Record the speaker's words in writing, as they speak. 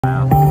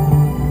Yes.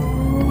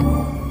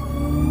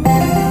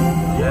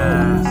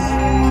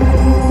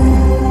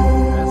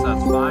 Okay, so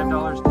that's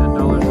 $5,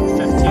 $10, and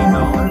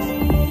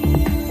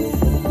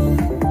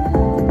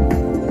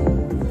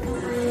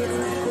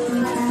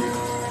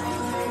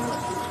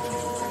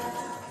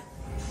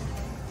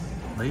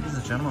 $15. Ladies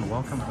and gentlemen,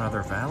 welcome to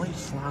another Valley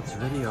Slots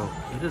video.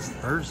 It is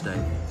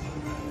Thursday,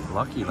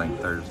 Lucky Link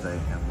Thursday,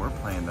 and we're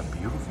playing the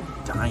beautiful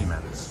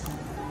diamonds.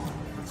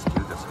 Let's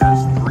do this,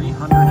 guys.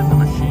 300 in the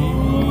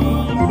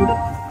machine. That would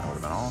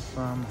have been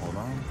awesome. Hold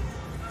on.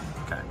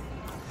 Okay.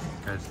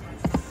 Guys,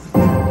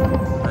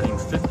 betting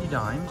 50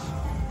 dimes,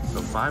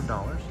 so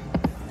 $5.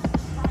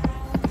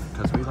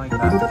 Because we like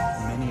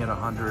that mini at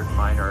 100,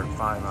 minor at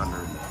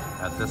 500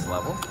 at this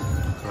level. So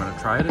we're going to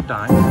try it at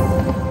dime.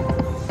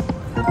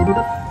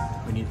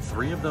 We need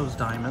 3 of those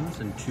diamonds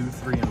in 2,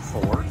 3, and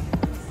 4.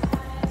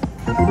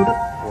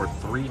 Or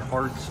 3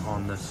 hearts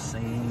on the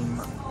same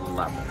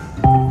level.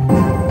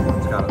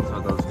 It's got it,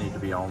 so those need to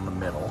be all in the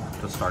middle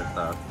to start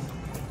the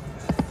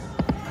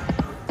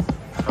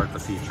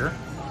feature.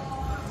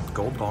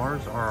 Gold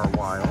bars are our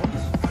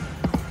wilds,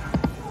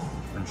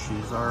 and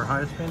she's our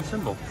highest paying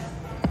symbol.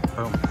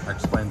 Boom! I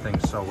explained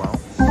things so well.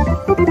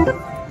 You did.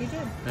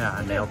 Yeah,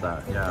 I nailed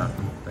that. Yeah,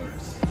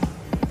 thanks.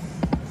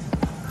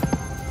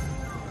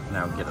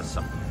 Now get us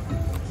something.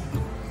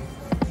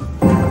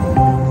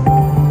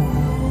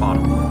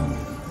 Bottom.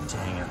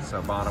 Dang it.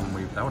 So bottom,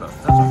 that's a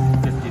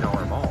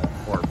 $50 ball.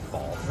 Or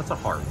ball. That's a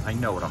heart. I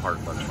know what a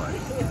heart looks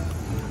like.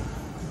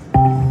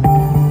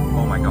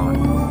 Oh my god.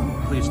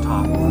 Please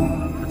top.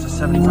 It's a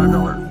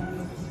 $75.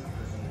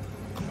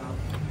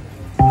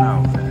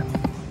 Okay.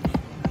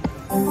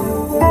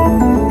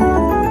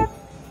 Okay.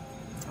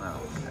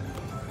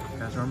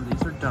 Guys, remember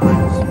these are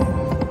dimes.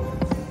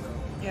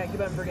 Yeah, I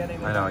keep on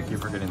forgetting. I know, I keep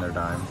forgetting they're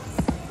dimes.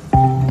 I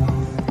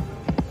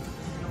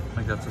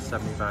think that's a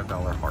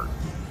 $75 heart.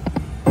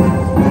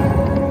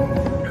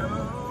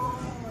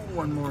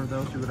 One more of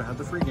those, you would have had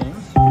the free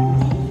games.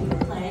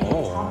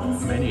 Oh,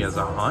 mini is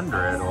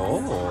 100.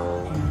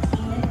 Oh.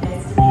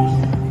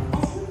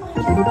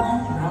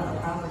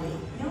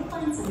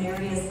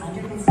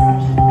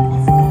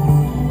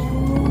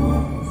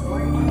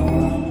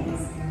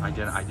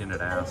 I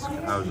didn't ask.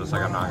 I was just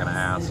like, I'm not gonna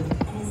ask.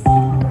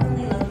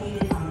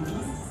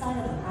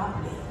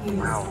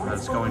 Wow,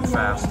 that's going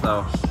fast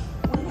though.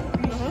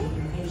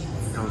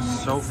 It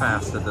goes so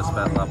fast at this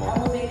bet level.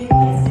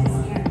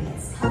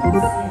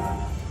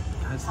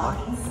 Guys,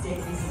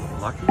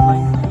 Lucky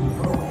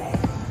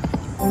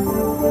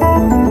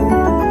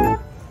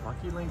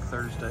Link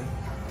Thursday.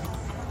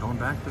 Going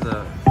back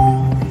to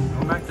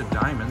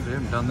diamonds. We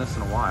haven't done this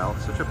in a while.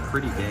 It's such a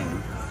pretty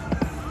game.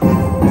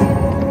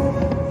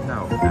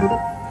 No, okay.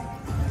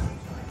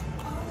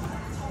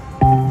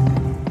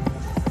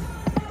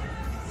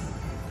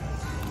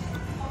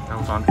 That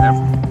was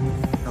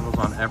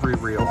on every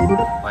reel,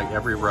 like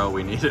every row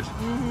we needed.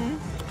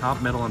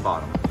 Top, middle, and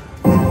bottom.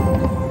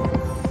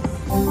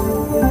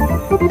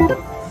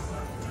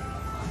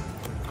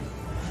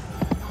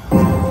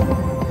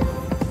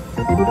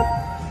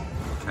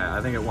 Okay, I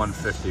think at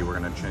 150 we're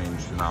gonna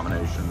change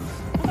denominations.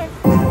 Okay.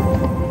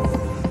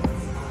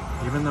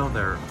 Even though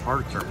their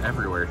hearts are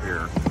everywhere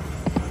here,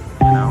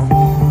 you know?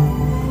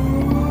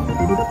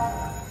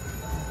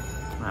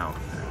 Okay.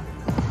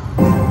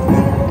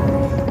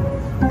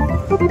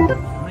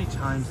 How many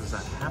times does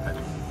that happen?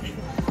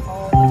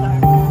 All the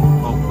time.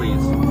 Oh,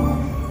 please.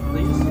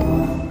 Please?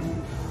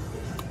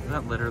 Is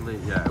that literally?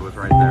 Yeah, it was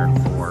right there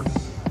at 4.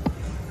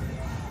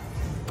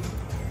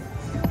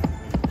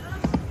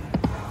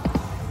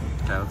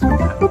 Okay, let's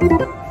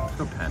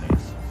go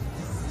pennies.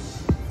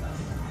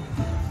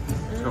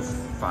 Let's go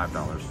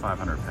 $5,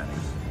 500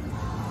 pennies.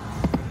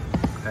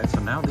 Okay, so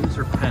now these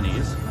are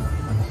pennies.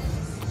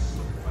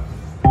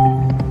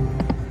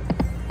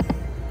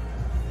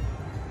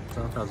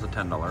 So that was a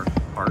 $10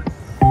 heart.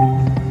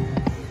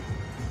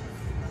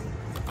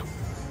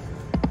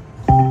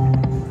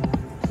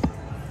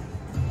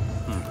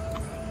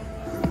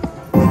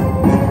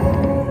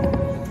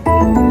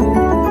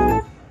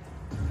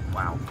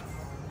 Wow.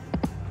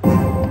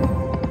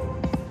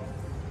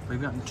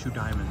 We've gotten 2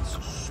 diamonds,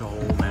 so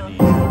many.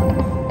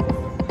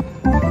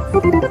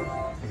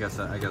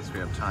 I guess we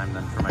have time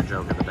then for my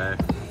joke of the day.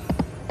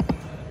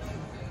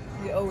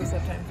 We always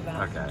have time for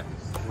that. Okay.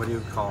 What do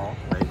you call?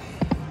 Wait.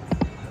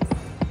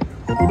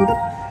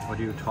 What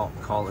do you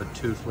call a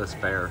toothless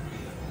bear?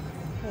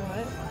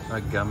 What?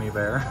 A gummy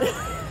bear.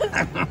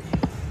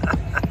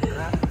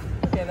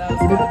 Okay, that was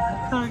good. A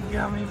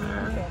gummy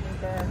bear. Gummy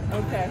bear.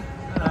 Okay.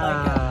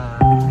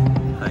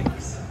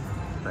 Thanks.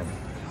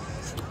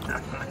 A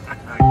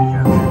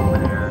gummy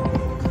bear.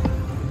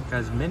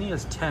 Guys, mini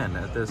is 10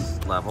 at this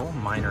level.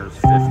 Minor is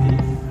 50.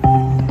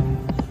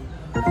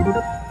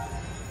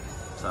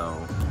 So.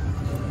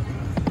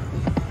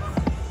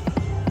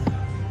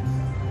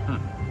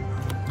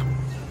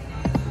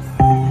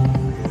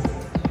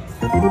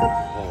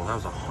 Whoa, that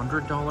was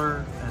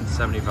 $100 and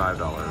 $75.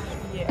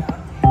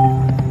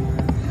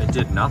 Yeah. It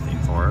did nothing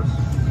for us.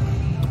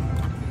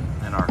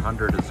 And our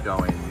 100 is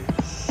going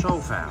so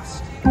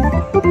fast. You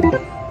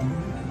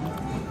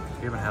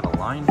haven't had a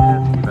line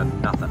hit, you've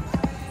had nothing.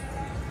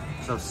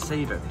 So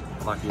save it,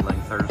 Lucky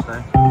Link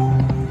Thursday.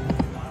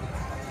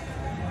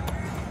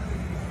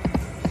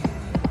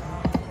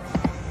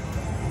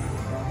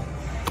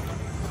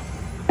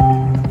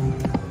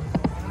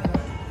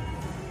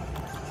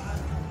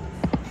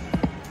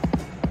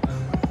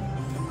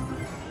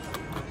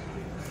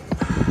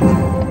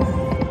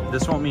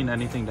 This won't mean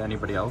anything to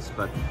anybody else,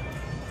 but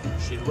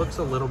she looks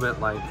a little bit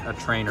like a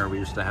trainer we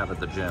used to have at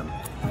the gym.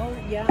 Oh,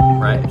 yeah.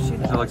 Right? Yeah, She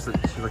looks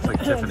like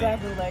Tiffany.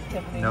 Exactly like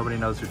Tiffany. Nobody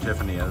knows who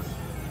Tiffany is,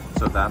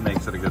 so that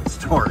makes it a good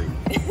story.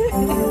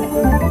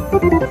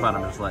 But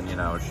I'm just letting you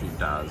know she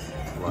does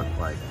look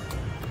like.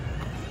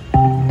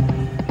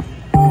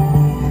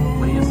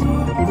 Please?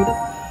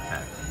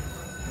 Okay.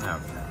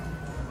 Okay.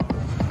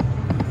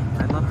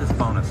 I love this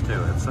bonus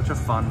too. It's such a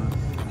fun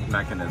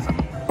mechanism.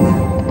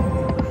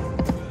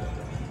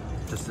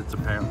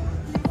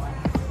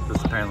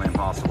 It's apparently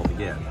impossible to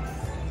get.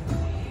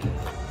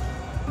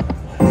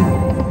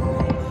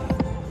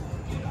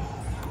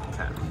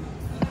 Okay.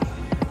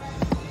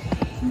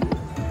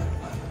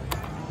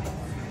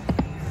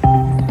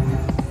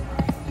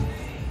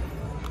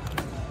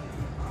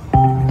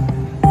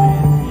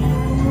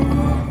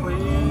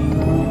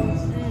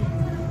 Please.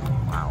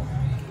 Wow.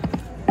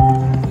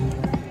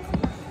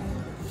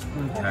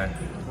 Okay,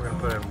 we're gonna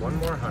put in one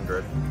more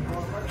 100.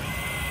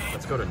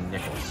 Let's go to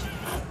nickels.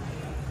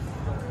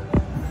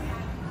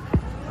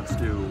 Let's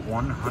do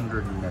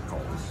 100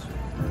 nickels.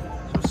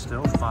 So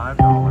still $5.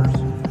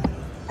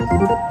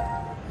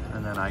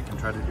 And then I can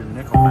try to do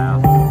nickel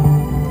math.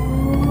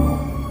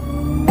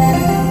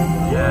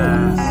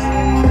 Yes.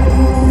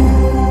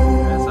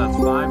 Okay, so that's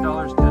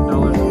 $5,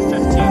 $10, and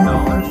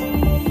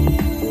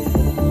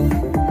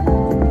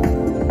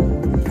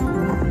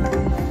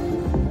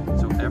 $15.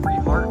 So every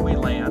heart we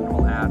land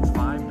will add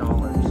 $5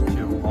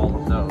 to all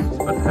of those,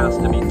 but it has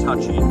to be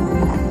touching.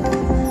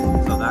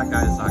 So that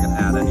guy's not gonna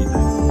add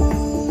anything.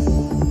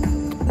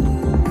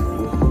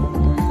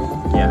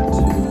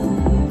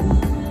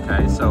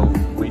 So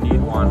we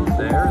need one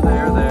there,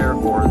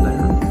 or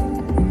there.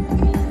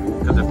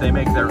 Because if they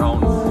make their own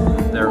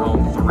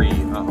 3,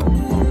 oh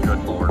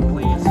good Lord,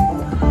 please.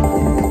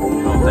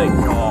 Oh, thank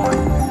God.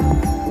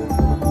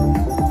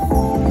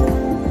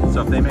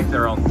 So if they make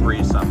their own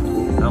 3-some,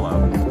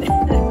 hello.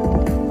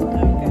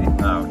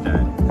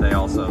 Okay. They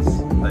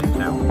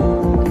count.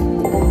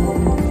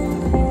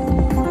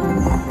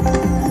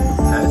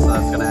 Okay, so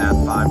that's gonna add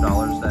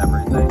 $5 to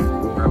everything.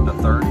 We're up to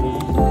 30.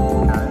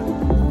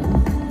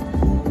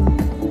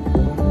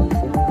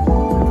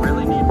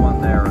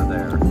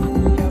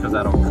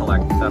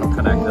 That'll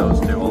connect those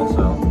two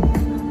also.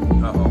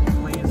 Uh-oh,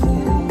 please,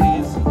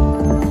 please.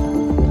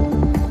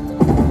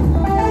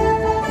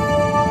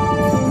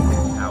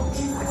 Ouch.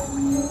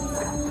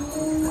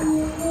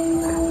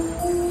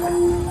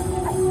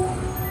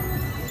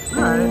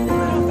 Alright.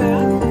 Not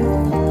bad.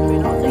 I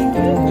mean, I'll take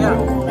it. Yeah.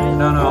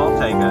 No, I'll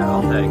take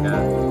it.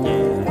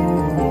 Yeah.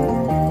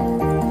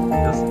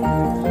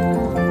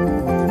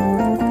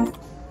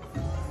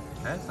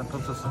 Okay, so that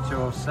puts us to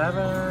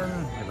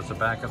 207. Give us a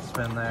backup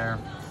spin there.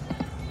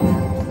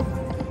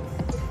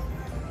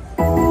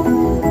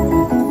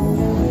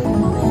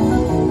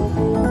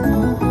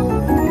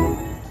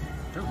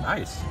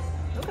 Nice.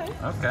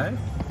 Okay.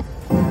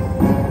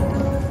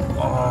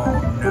 Oh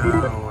no,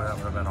 that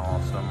would have been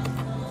awesome.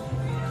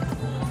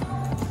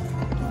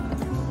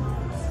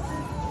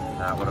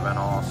 That would have been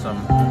awesome.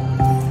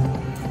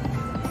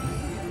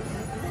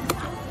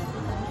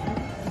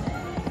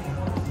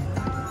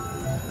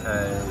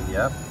 Okay,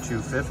 yep,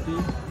 250.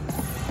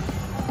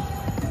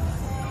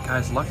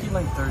 Guys, Lucky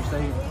Link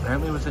Thursday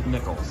apparently was at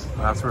nickels.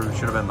 That's where we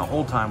should have been the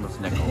whole time, was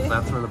nickels.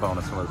 That's where the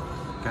bonus was.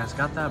 Guys,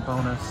 got that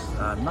bonus.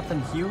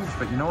 Nothing huge,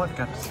 but you know what?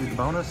 Got to see the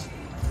bonus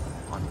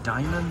on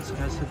diamonds.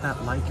 Guys, hit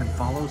that like and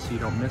follow so you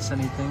don't miss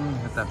anything.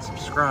 Hit that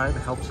subscribe.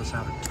 It helps us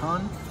out a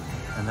ton.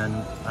 And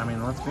then, I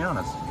mean, let's be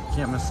honest. You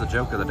can't miss the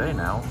joke of the day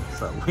now.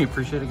 So we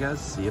appreciate it, guys.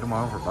 See you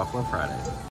tomorrow for Buffalo Friday.